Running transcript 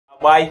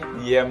Boy,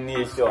 DM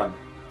Nation.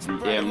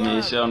 DM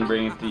Nation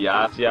bring it to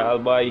y'all,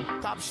 boy.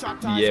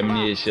 DM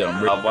Nation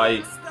bring it,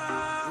 boy.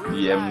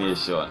 DM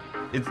Nation.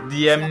 It's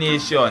DM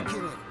Nation.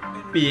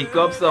 Pick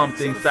up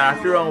something,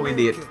 start wrong with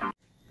it.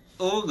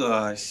 Oh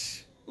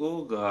gosh,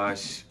 oh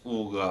gosh,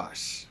 oh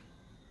gosh.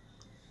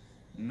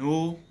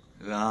 No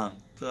long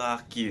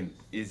talking.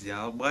 Is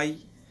y'all boy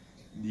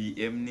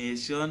DM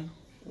Nation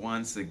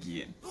once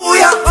again.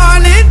 We are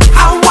on it.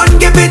 I want to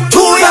give it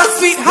to your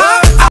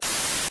sweetheart.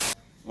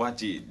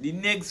 Watch it. The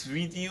next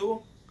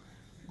video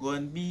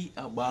gonna be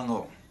a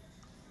banger.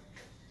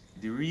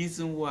 The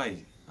reason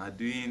why I'm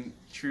doing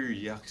 3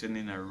 reactions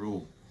in a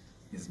row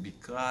is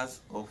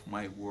because of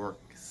my work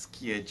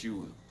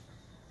schedule.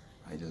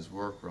 I just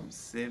work from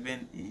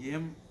 7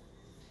 a.m.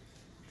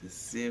 to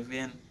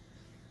 7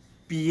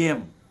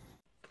 p.m.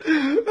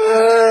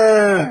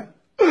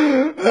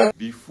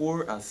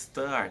 Before I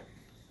start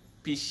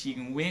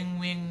pitching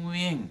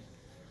wing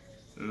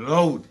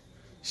loud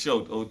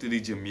shout out to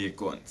the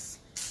Jamaicans.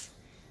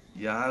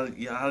 Y'all,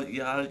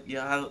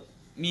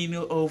 me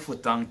know how to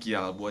thank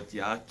y'all, but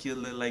y'all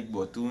kill the like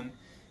button,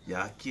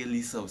 y'all kill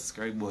the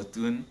subscribe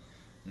button,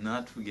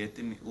 not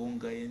forgetting my own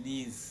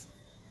Guyanese.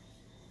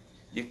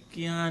 You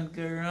can't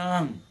go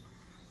wrong.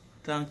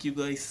 Thank you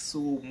guys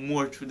so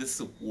much for the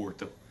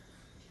support.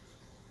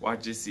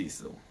 What you see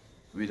so?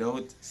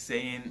 Without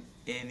saying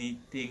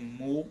anything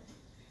more,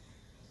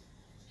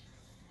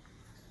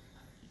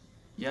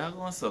 y'all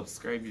gonna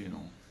subscribe, you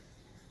know.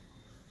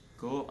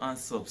 Go and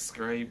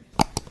subscribe,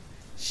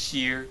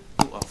 share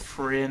to a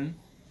friend,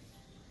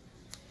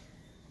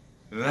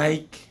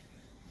 like,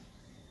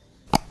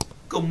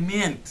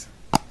 comment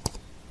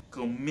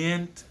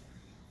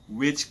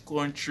which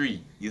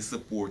country you're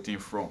supporting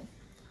from.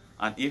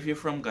 And if you're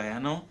from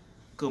Guyana,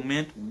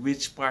 comment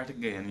which part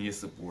of Guyana you're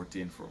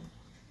supporting from.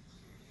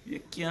 You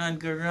can't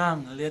go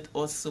wrong. Let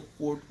us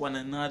support one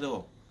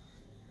another.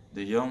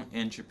 The young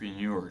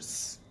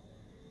entrepreneurs.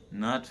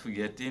 Not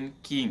forgetting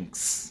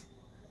kinks.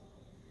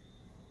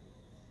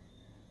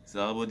 It's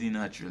all about the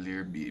natural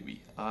hair,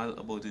 baby. All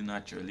about the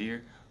natural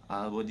hair.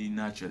 All about the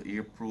natural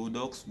hair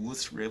products.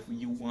 Whatever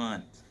you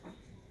want.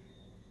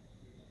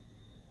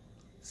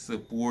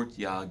 Support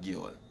your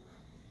girl.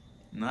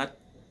 Not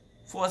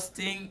first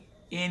thing,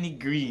 any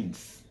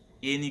greens.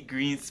 Any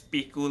greens,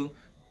 pickle.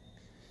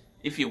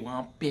 If you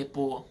want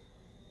pepper,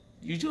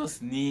 you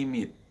just name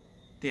it.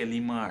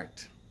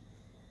 Telemart.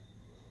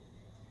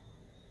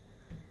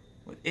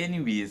 But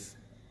anyways,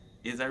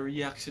 is a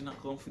reaction I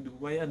come for the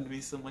why I'm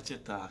doing so much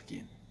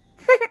talking.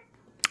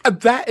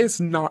 That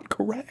is not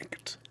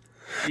correct.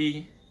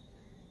 See,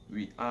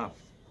 we have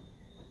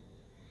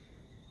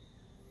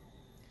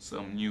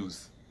some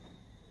news.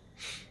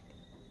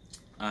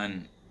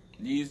 And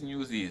these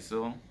news is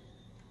so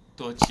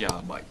touch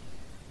y'all boy.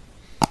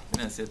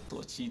 When I say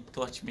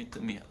touch me to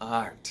me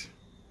heart.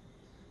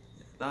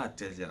 That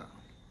tells ya.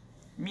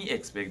 Me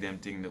expect them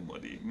thing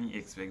nobody. Me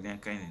expect them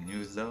kind of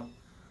news though.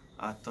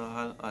 At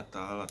all.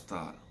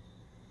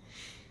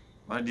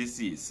 What this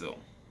is so?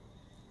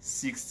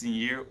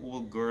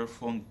 16-year-old girl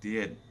found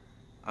dead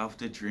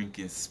after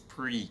drinking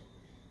spree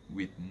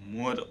with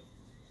mother.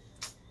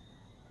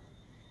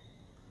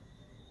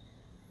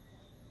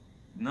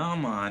 No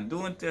man,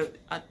 don't tell.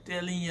 I'm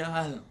telling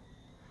y'all.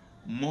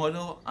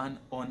 Mother and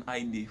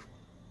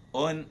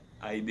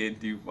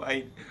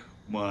unidentified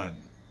man.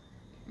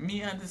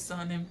 Me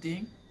understand them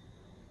thing.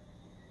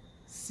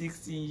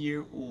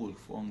 16-year-old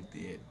found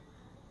dead.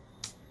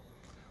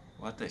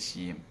 What a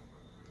shame.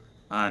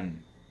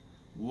 And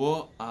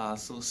what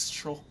also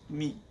struck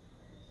me,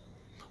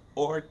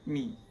 hurt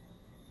me,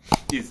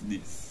 is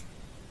this.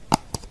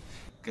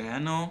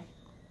 Guyana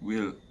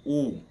will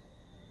owe.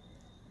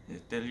 They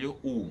tell you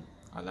owe.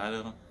 A lot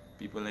of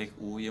people like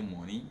owe your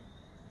money.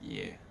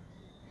 Yeah.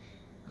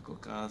 I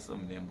could call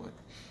some of them, but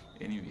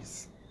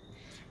anyways.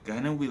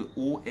 Guyana will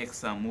owe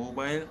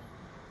ExxonMobil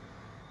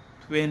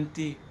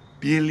 20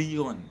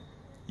 billion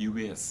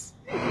US.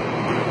 What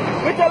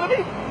you telling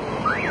me?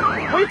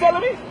 What you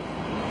telling me?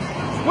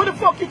 What the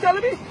fuck you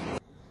telling me?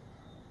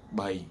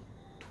 By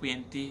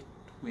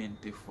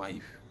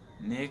 2025.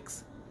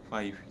 Next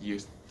 5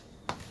 years.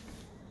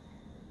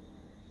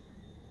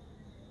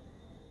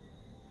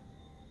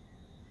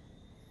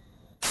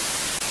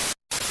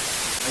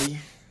 I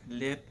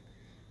let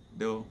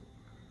the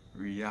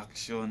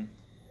reaction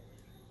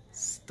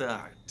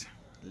start.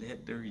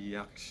 Let the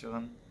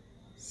reaction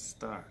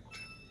start.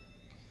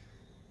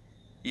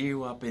 Here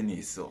what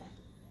happens so.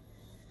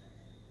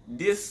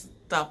 This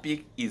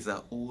topic is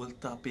a whole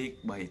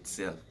topic by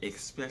itself,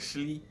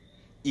 especially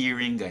here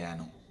in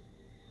Guyana.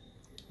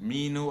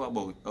 Me know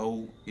about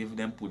how if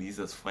them police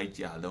fight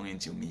you along in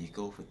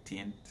Jamaica for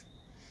Tint,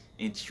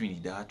 in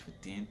Trinidad for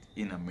Tint,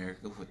 in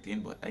America for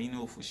Tint, but I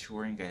know for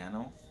sure in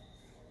Guyana,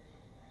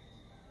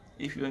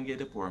 if you don't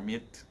get a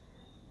permit,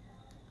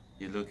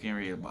 you're looking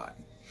real bad.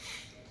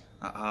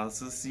 I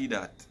also see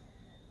that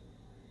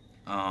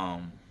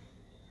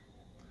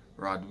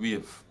Rod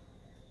Wave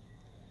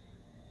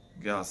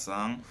got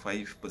song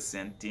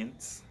 5%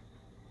 tints.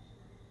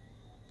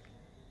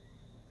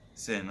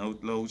 Send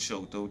out loud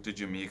shout out to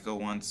Jamaica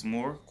once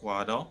more,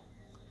 Quada,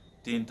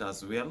 Tint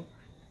as well.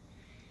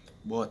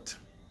 But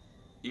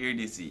here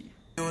they see.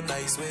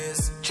 Nice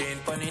ways, chain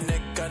funny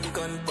neck and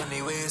gun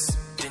funny ways.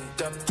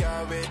 Tint up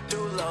car way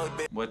too loud.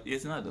 But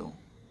it's not though.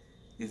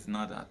 It's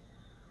not that.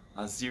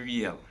 As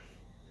Serial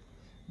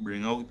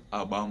bring out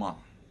Obama.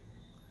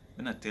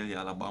 When I tell you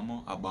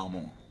Alabama,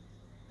 Obama.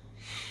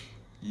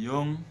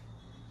 Young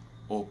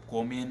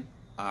upcoming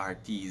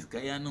artists.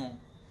 Guyana,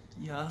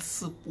 y'all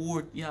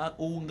support y'all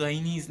own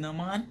Guyanese na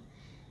man.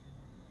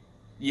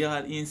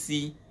 Y'all in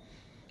see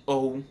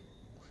how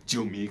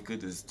Jamaica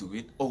does do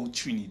it, how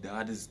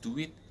Trinidad does do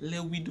it.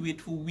 Let we do it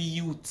for we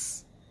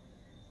youths.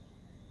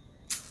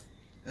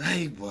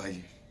 Hey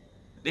boy.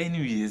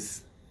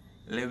 Anyways,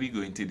 let we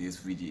go into this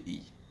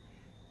video.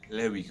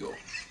 Let we go.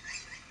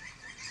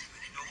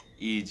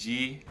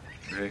 AG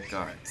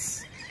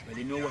Records. Well,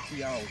 you know what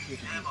we are okay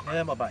to do. Tell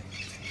them about it.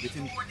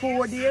 Within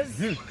 4 days,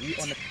 we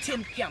on a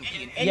tint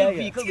campaign. Any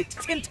vehicle with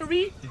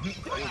tintery,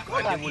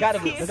 we gotta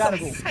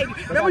go.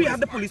 Remember, you have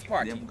the police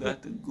party. Them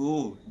got to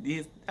go.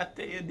 I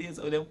tell you this,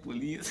 all them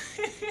police.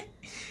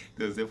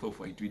 There's therefore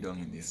fight we down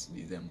in this.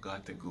 Them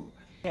got to go.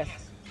 Yes.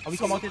 And we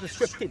come out with a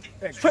strip tint.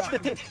 Strip the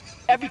tint.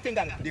 Everything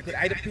got it. They could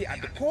either pay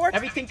at the court,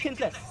 everything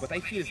tintless. But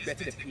I feel it's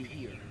better to pay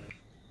here.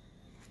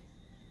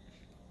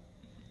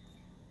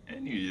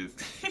 Anyways.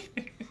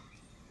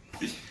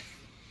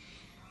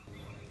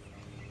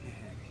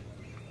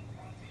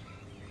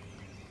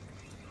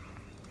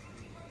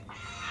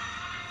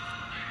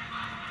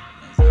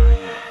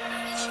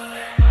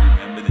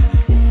 Remember the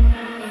name.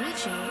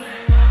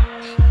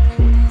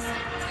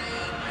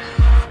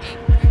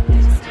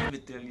 Let me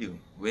tell you,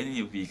 when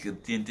your vehicle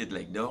tinted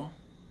like that,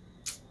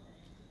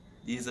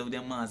 these of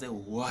them are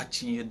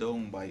watching you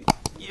down by.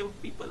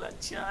 Give people a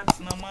chance,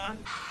 no man.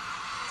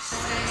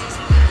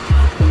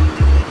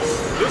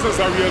 This is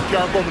a real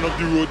car coming up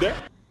the road there.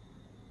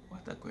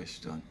 What a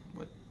question,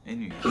 but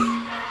anyway.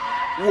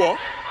 What?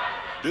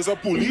 There's a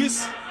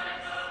police?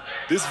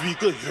 This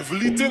vehicle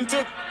heavily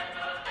tinted?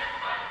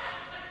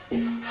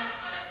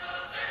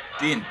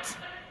 Tint.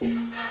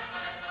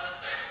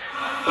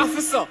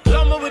 Officer,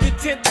 lumber with the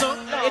tint, no?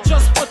 It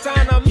just put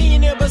on a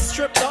mean neighbor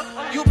strip,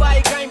 no? You buy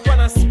a guy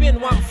and spin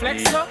one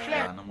flex, no?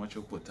 Yeah, no much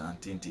you put on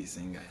Tint is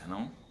in guy, you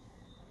know?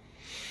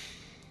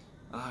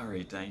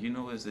 Alright, and you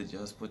know what they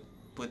just put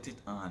it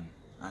on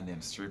and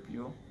then strip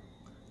you?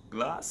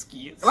 Glass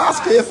keys. Glass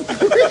keys?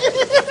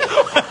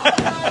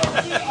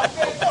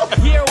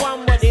 Here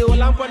one but they will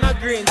lamp on a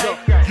green, no?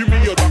 Give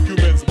me your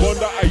documents, bond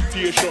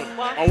citation.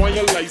 I want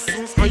your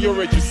license and your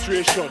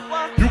registration.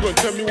 You gonna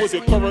tell me what's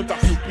your current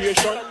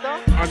occupation?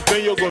 And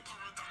then you're gonna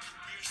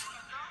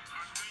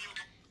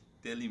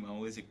tell him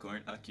what's your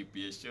current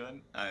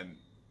occupation and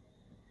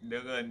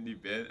they're gonna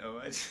depend how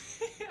much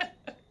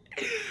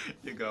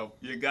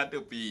you got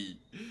to pay.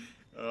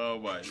 Oh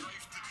my.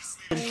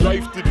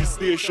 drive to the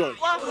station.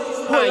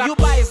 You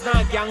boys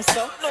not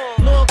gangster.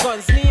 No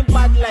guns, name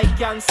bad like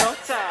cancer.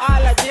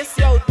 All of this,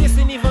 yo, this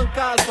ain't even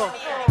call for.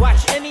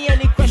 Watch any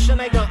question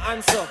I gonna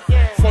answer.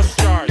 First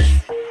charge,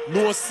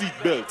 no seat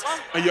belt,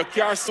 and your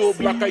car so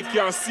black I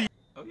can't see.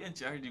 How you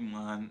charge the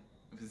man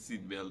with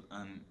seat belt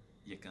and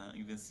you can't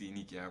even see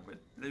any car, but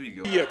there we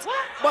go. Yet.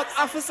 But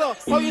officer,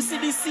 how you see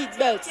the seat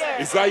belt?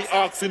 Is I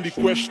asking the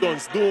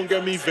questions, don't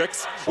get me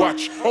vexed.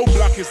 Watch, how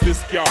black is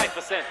this car?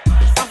 5%.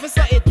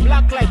 Officer, it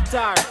black like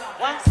tar.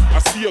 What? I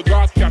see you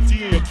got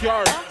catty in your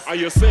car, and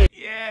you say,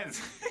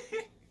 yes.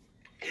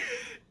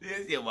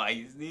 There's your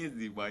voice, there's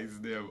the voice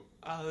there.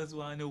 I always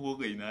want to know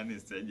what's going on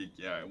inside your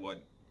car,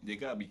 but they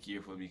gotta be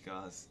careful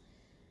because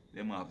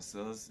them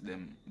officers,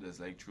 there's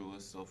like throw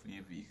stuff in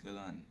your vehicle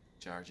and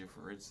charge you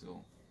for it,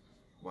 so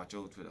watch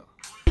out for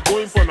that.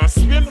 Going for a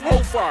spin? How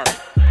far?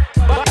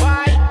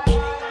 Bye.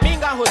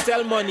 Minga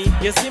hotel money.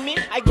 You see me?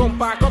 I go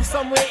park up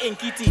somewhere in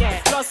Kitty.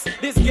 Plus,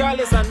 this girl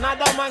is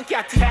another man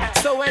catty.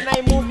 So when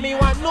I move me,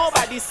 want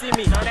nobody see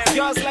me.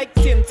 Girls like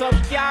tint up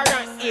car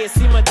and AC,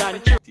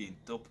 madam.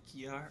 Tint up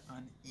car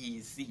and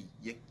AC.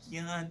 You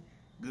can't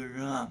go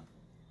wrong.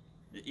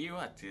 You hear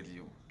what I tell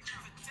you?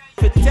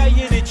 To tell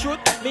you the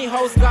truth, me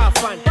house got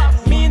fun.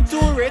 Me ain't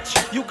too rich,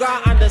 you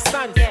gotta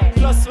understand.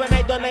 Plus when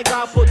I done, I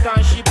gotta put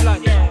on she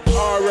plan.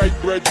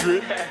 Alright,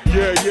 brethren.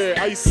 Yeah,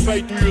 I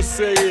sight what you're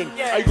saying.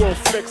 I gon'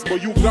 flex,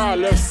 but you gotta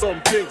left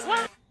something.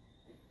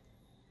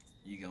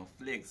 You gon'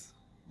 flex,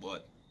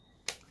 but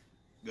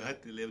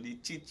got to leave the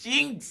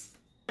chichings.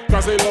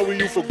 Cause I love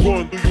you for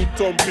going, do you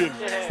thumping?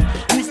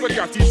 Who's the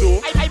catty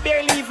though? I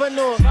barely even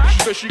know. She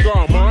said she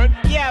got a man?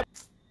 Yeah.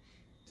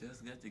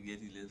 Just got to get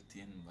a little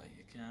thin, but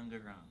you can't go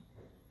wrong.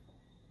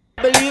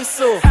 Believe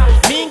so.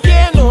 Me and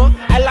Kano,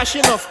 I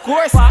lashing of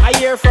course. I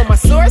hear from a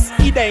source,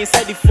 he there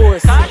inside the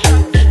force.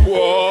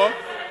 What?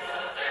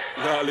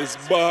 Lawless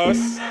boss.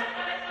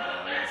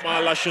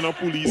 Man lashing a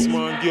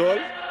policeman, girl.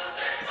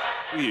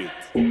 Wait.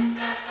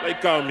 Like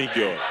call me,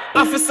 girl.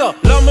 Officer,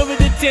 lumber with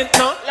the tint,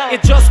 no?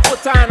 It just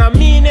put on a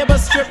mean neighbor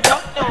strip,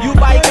 no? You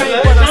buy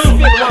kind wanna spin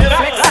one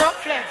flex,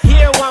 no?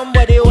 Here one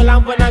body, all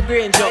lamp on a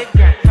green job.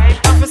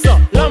 Officer,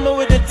 lumber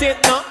with the tint,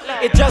 no?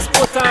 It just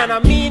put on a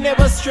me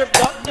never stripped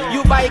up.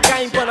 You buy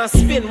kind on a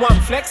spin one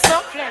flex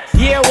up.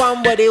 Here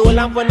one body will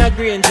lamp on a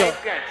green job.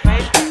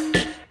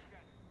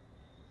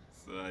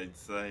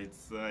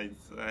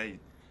 Side.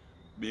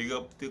 Big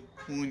up to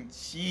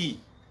Kunchi.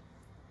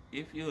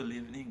 If you're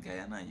living in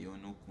Guyana, you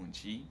know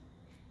Kunchi.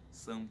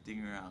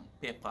 Something wrong.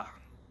 Pepper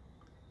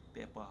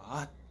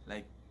hot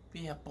like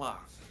pepper.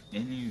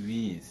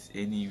 Anyways,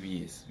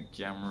 the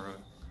camera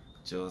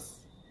just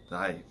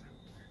died.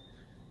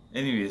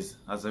 Anyways,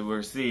 as I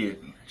was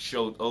saying,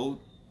 shout out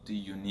to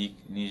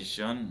Unique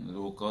Nation,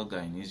 local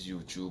Guyanese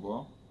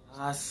YouTuber.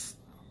 Last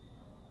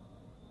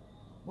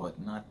but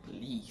not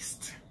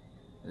least,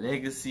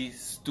 Legacy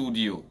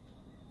Studio.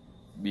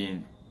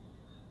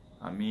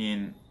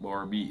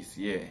 Barbies,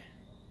 yeah.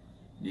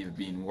 They've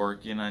been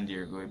working and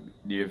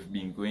they've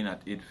been going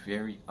at it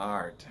very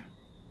hard.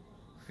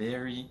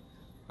 Very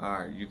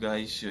hard. You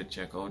guys should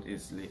check out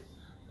his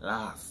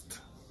latest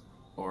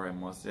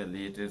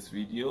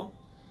video.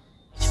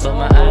 But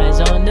my eyes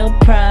on the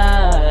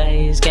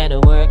prize. Gotta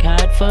work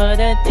hard for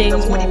the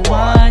things we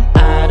want.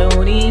 I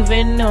don't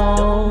even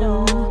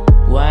know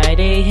why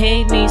they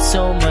hate me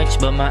so much,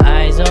 but my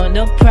eyes on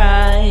the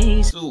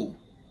prize. So,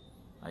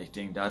 I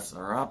think that's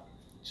a wrap.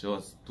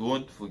 Just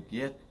don't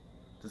forget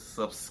to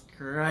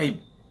subscribe,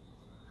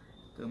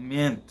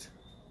 comment,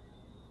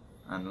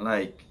 and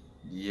like.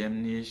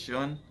 DM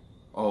Nation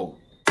out.